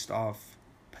 it's based off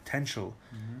potential.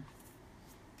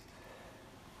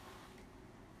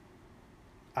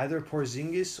 Either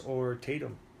Porzingis or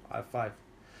Tatum at 5.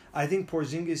 I think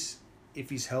Porzingis, if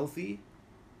he's healthy,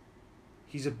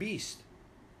 he's a beast.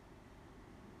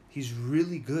 He's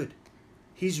really good.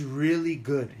 He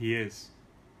is.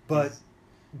 But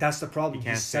that's the problem.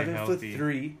 He's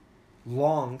 7'3",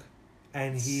 long,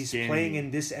 and he's skinny. Playing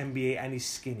in this NBA, and he's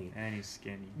skinny.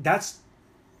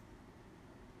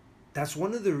 That's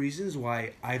one of the reasons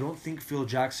why I don't think Phil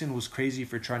Jackson was crazy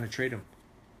for trying to trade him,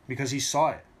 because he saw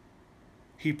it.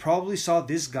 He probably saw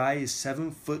this guy is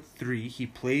 7'3". He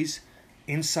plays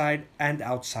inside and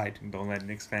outside. Don't let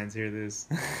Knicks fans hear this.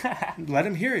 Let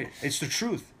him hear it. It's the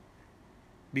truth.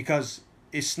 Because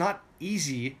it's not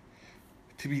easy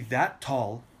to be that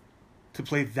tall, to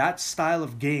play that style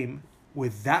of game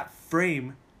with that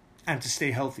frame, and to stay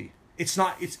healthy. It's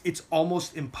not. It's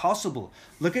almost impossible.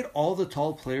 Look at all the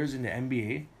tall players in the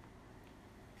NBA.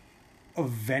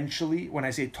 Eventually, when I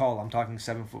say tall, I'm talking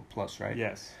 7 foot plus, right?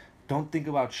 Yes. Don't think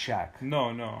about Shaq.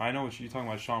 No, I know what you're talking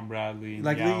about. Sean Bradley,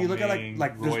 like Yao you look Ming,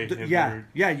 at Roy Hibbert.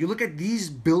 You look at these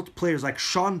built players like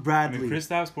Sean Bradley.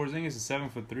 Kristaps Porzingis is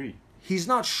 7'3". He's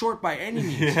not short by any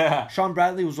means. Yeah. Sean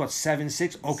Bradley was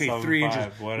 7'6". Okay, 7'5", 3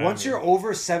 inches. whatever. Once you're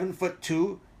over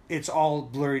 7'2", it's all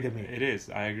blurry to me. It is.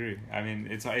 I agree. I mean,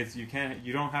 it's you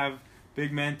don't have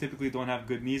big men typically don't have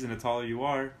good knees, and the taller you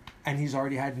are. And he's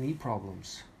already had knee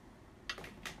problems.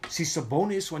 See,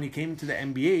 Sabonis, when he came to the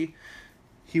NBA,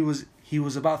 he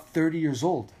was about 30 years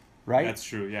old, right? That's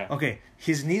true, yeah. Okay,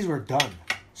 his knees were done.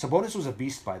 Sabonis was a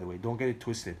beast, by the way. Don't get it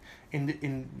twisted.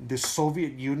 In the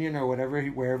Soviet Union or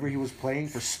wherever he was playing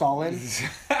for Stalin,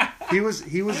 he was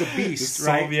a beast, the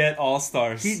right? Soviet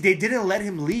All-Stars. They didn't let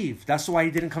him leave. That's why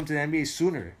he didn't come to the NBA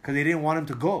sooner, because they didn't want him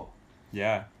to go.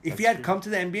 Yeah. If he had come to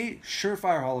the NBA,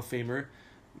 surefire Hall of Famer,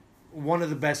 one of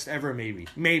the best ever,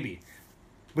 maybe.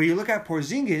 But you look at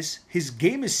Porzingis, his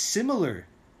game is similar.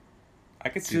 I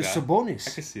could see to that. Sabonis.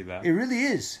 I could see that. It really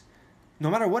is. No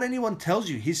matter what anyone tells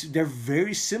you, they're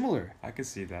very similar. I could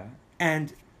see that.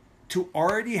 And to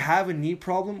already have a knee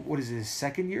problem, what is it, his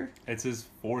second year? It's his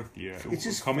 4th year. It's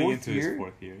his coming fourth into year? his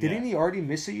 4th year. Didn't he already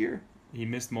miss a year? He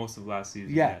missed most of last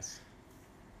season. Yeah. Yes.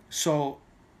 So,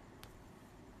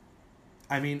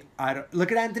 I mean,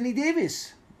 look at Anthony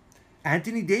Davis.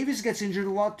 Anthony Davis gets injured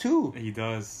a lot too. He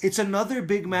does. It's another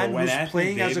big man who's Anthony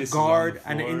playing Davis as a guard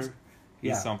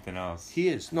he's something else. He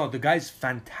is. No, the guy's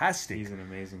fantastic. He's an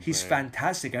amazing player. He's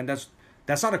fantastic, and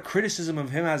that's not a criticism of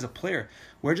him as a player.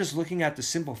 We're just looking at the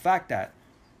simple fact that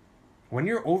when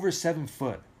you're over 7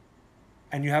 foot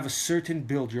and you have a certain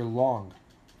build, you're long,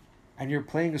 and you're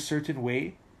playing a certain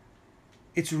way,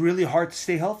 it's really hard to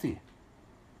stay healthy.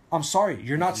 I'm sorry,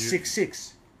 you're not 6'6".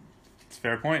 It's a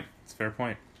fair point.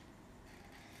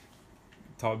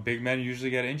 Big men usually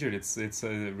get injured. It's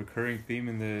a recurring theme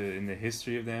in the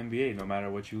history of the NBA. No matter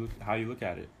how you look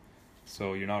at it.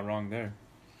 So you're not wrong there.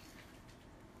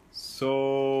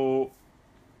 So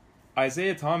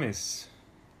Isaiah Thomas,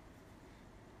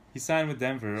 he signed with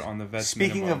Denver on the vets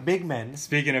Speaking minimum. of big men,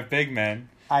 Speaking of big men,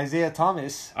 Isaiah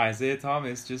Thomas. Isaiah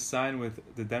Thomas just signed with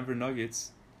the Denver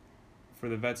Nuggets for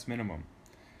the vets minimum.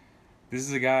 This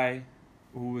is a guy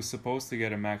who was supposed to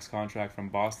get a max contract from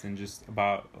Boston just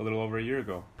about a little over a year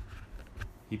ago.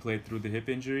 He played through the hip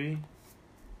injury.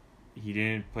 He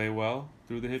didn't play well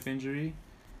through the hip injury.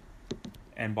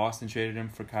 And Boston traded him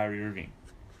for Kyrie Irving.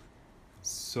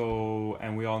 So,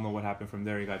 and we all know what happened from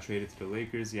there. He got traded to the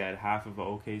Lakers. He had half of an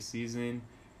okay season.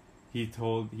 He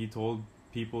told people,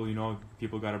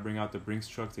 people got to bring out the Brinks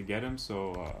truck to get him,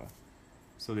 so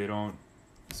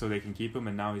they can keep him.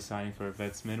 And now he's signing for a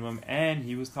vets minimum. And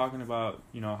he was talking about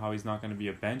how he's not going to be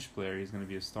a bench player. He's going to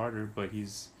be a starter. But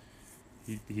he's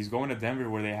going to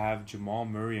Denver where they have Jamal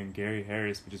Murray and Gary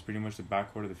Harris, which is pretty much the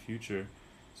backcourt of the future.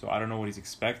 So I don't know what he's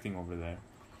expecting over there.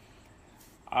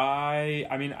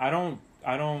 I mean I don't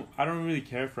really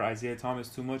care for Isaiah Thomas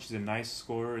too much. He's a nice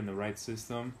scorer in the right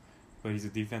system, but he's a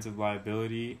defensive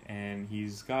liability, and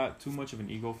he's got too much of an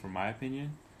ego for my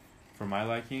opinion, for my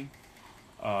liking.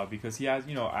 Because he has,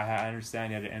 I understand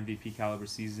he had an MVP caliber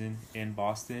season in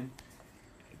Boston,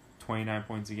 29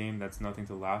 points a game. That's nothing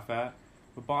to laugh at.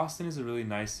 But Boston is a really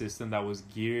nice system that was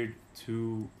geared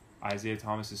to Isaiah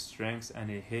Thomas's strengths, and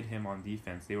it hit him on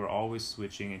defense. They were always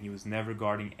switching, and he was never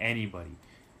guarding anybody.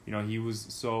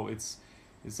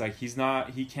 It's like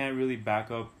he can't really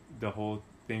back up the whole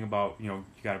thing about, you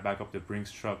got to back up the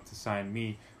Brinks truck to sign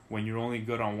me when you're only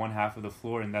good on one half of the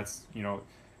floor, and that's,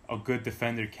 a good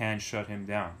defender can shut him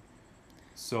down.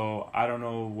 So I don't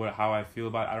know how I feel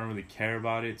about it. I don't really care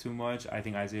about it too much. I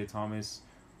think Isaiah Thomas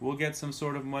will get some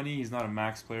sort of money. He's not a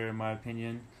max player in my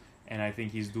opinion, and I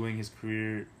think he's doing his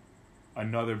career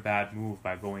another bad move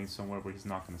by going somewhere where he's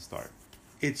not going to start.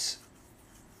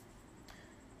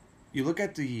 You look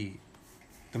at the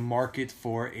market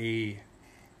for the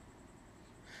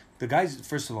guy's,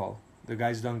 first of all, the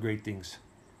guy's done great things.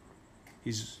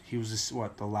 He was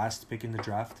the last pick in the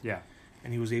draft? Yeah.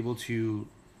 And he was able to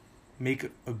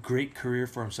make a great career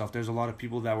for himself. There's a lot of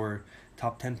people that were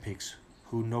top 10 picks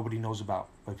who nobody knows about,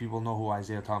 but people know who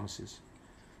Isaiah Thomas is.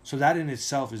 So that in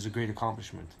itself is a great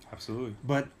accomplishment. Absolutely.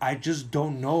 But I just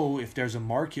don't know if there's a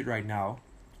market right now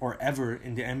or ever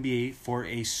in the NBA for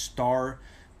a star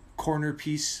corner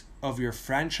piece of your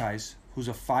franchise who's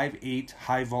a 5'8"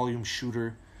 high volume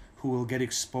shooter who will get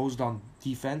exposed on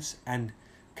defense and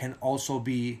can also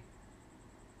be,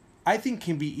 I think,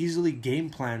 can be easily game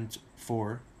planned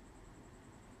for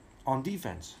on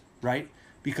defense, right?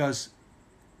 Because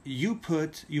you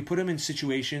put him in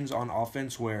situations on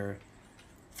offense where,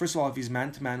 first of all, if he's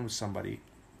man to man with somebody,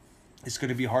 it's going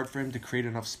to be hard for him to create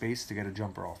enough space to get a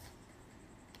jumper off.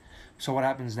 So what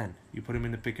happens then? You put him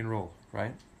in the pick and roll,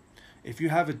 right? If you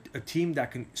have a team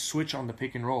that can switch on the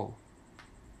pick and roll,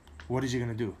 what is he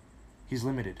going to do? He's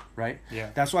limited, right? Yeah.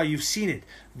 That's why you've seen it.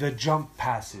 The jump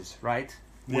passes, right?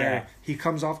 Where he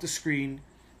comes off the screen,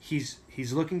 he's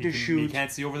looking to shoot. He can't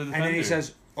see over the defender. And then he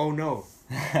says, "Oh no,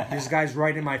 this guy's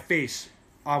right in my face.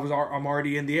 I'm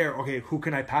already in the air. Okay, who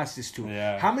can I pass this to?"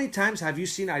 Yeah. How many times have you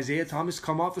seen Isaiah Thomas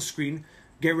come off a screen,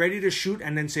 get ready to shoot,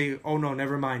 and then say, "Oh no,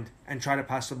 never mind," and try to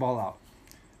pass the ball out?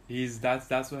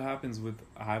 That's what happens with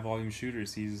high volume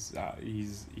shooters. He's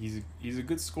a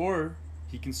good scorer.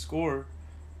 He can score,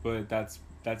 but that's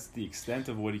the extent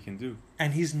of what he can do.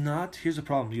 And he's not. Here's the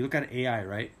problem. You look at AI,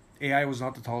 right? AI was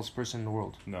not the tallest person in the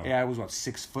world. No. AI was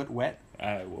 6 foot wet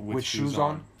With shoes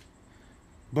on.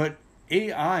 But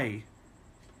AI,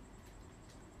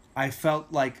 I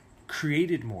felt like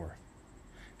created more.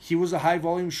 He was a high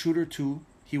volume shooter too.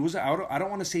 He was I don't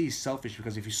want to say he's selfish,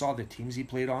 because if you saw the teams he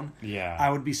played on, Yeah. I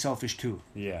would be selfish too.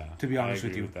 Yeah. To be honest I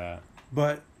with agree you. with that.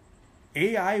 But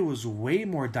AI was way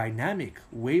more dynamic,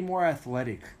 way more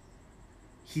athletic.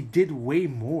 He did way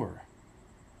more.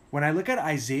 When I look at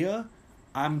Isaiah,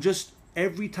 I'm just,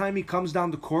 every time he comes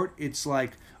down the court, it's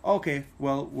like, okay,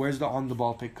 well, where's the on the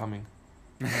ball pick coming?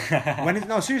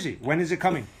 Seriously, when is it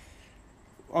coming?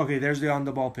 Okay, there's the on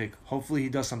the ball pick. Hopefully he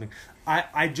does something.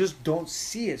 I just don't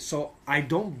see it. So I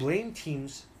don't blame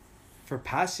teams for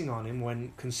passing on him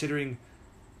when considering,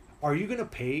 are you going to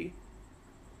pay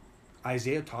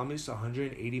Isaiah Thomas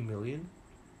 $180 million?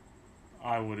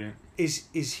 I wouldn't.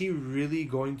 Is he really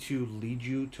going to lead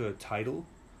you to a title?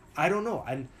 I don't know.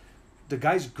 And the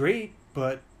guy's great,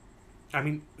 but I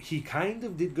mean, he kind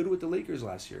of did good with the Lakers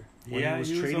last year when he was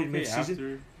traded okay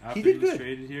midseason. after He did was good.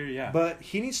 Traded here, yeah. But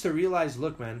he needs to realize,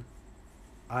 look, man,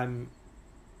 I'm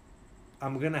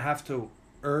gonna have to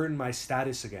earn my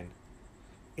status again.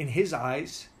 In his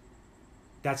eyes,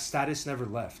 that status never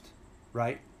left.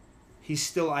 right? He's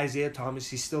still Isaiah Thomas.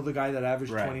 He's still the guy that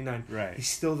averaged 29. Right. He's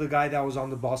still the guy that was on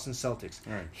the Boston Celtics.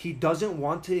 Right. He doesn't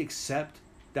want to accept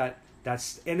and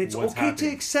it's What's okay happened. to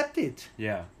accept it.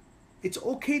 Yeah. It's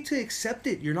okay to accept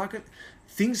it. You're not going to...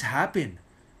 Things happen.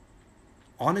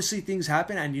 Honestly, things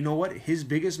happen. And you know what? His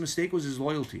biggest mistake was his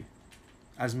loyalty.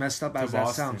 As messed up as that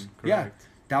sounds. Correct. Yeah.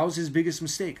 That was his biggest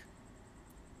mistake.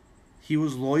 He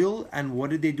was loyal, and what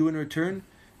did they do in return?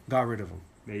 Got rid of him.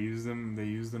 They used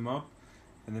them up,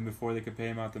 and then before they could pay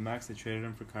him out the max, they traded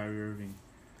him for Kyrie Irving.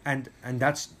 And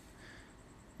that's...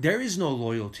 There is no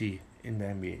loyalty in the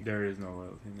NBA. There is no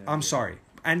loyalty in the NBA. I'm sorry.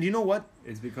 And you know what?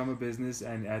 It's become a business,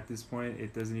 and at this point,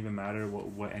 it doesn't even matter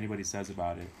what anybody says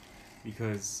about it,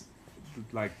 because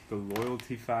like the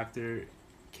loyalty factor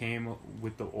came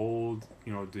with the old,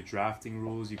 the drafting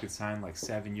rules. You could sign like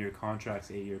 7-year contracts,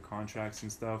 8-year contracts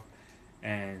and stuff,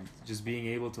 and just being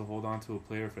able to hold on to a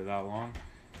player for that long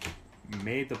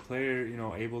made the player,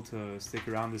 able to stick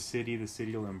around the city. The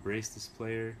city will embrace this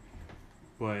player.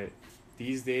 But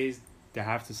these days, they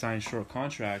have to sign short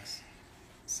contracts.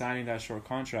 Signing that short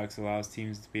contracts allows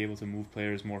teams to be able to move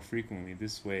players more frequently.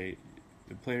 This way,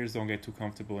 the players don't get too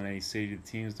comfortable in any city. The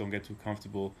teams don't get too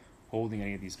comfortable holding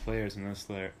any of these players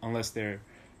unless they're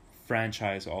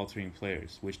franchise-altering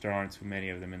players, which there aren't too many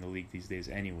of them in the league these days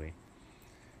anyway.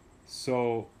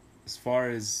 So, as far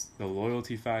as the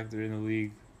loyalty factor in the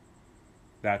league,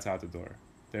 that's out the door.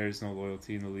 There's no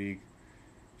loyalty in the league.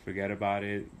 Forget about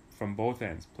it. From both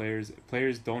ends,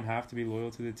 players don't have to be loyal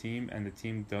to the team, and the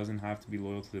team doesn't have to be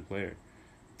loyal to the player.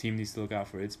 The team needs to look out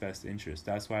for its best interest.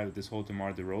 That's why with this whole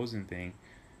DeMar DeRozan thing,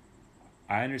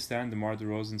 I understand DeMar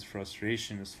DeRozan's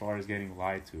frustration as far as getting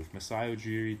lied to. If Masai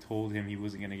Ujiri told him he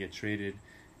wasn't going to get traded,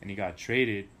 and he got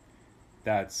traded,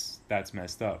 that's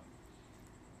messed up.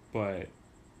 But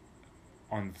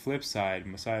on the flip side,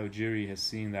 Masai Ujiri has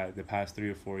seen that the past 3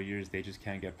 or 4 years, they just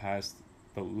can't get past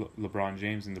the LeBron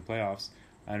James in the playoffs.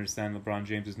 I understand LeBron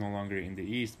James is no longer in the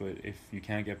East, but if you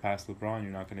can't get past LeBron,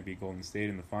 you're not going to be Golden State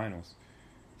in the finals.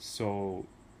 So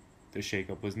the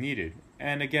shakeup was needed.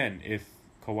 And again, if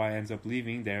Kawhi ends up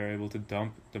leaving, they're able to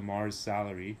dump DeMar's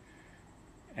salary,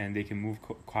 and they can move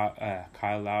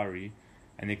Kyle Lowry,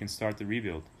 and they can start the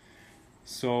rebuild.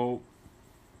 So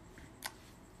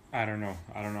I don't know.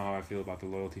 I don't know how I feel about the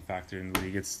loyalty factor in the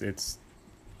league. It's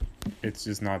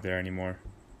just not there anymore.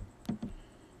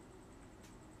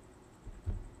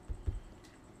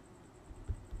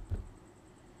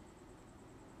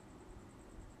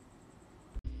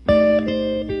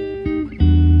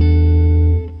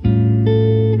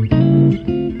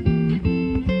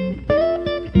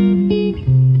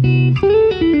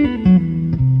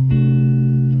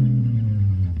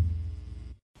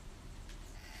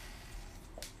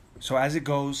 So as it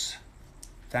goes,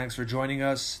 thanks for joining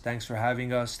us. Thanks for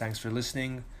having us. Thanks for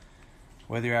listening.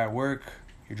 Whether you're at work,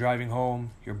 you're driving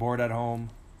home, you're bored at home,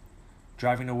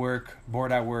 driving to work,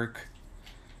 bored at work.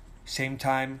 Same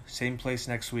time, same place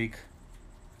next week.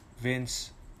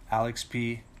 Vince, Alex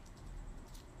P.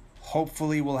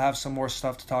 Hopefully we'll have some more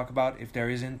stuff to talk about. If there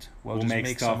isn't, we'll just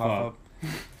make some up.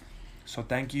 So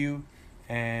thank you,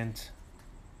 and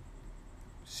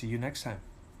see you next time.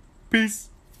 Peace.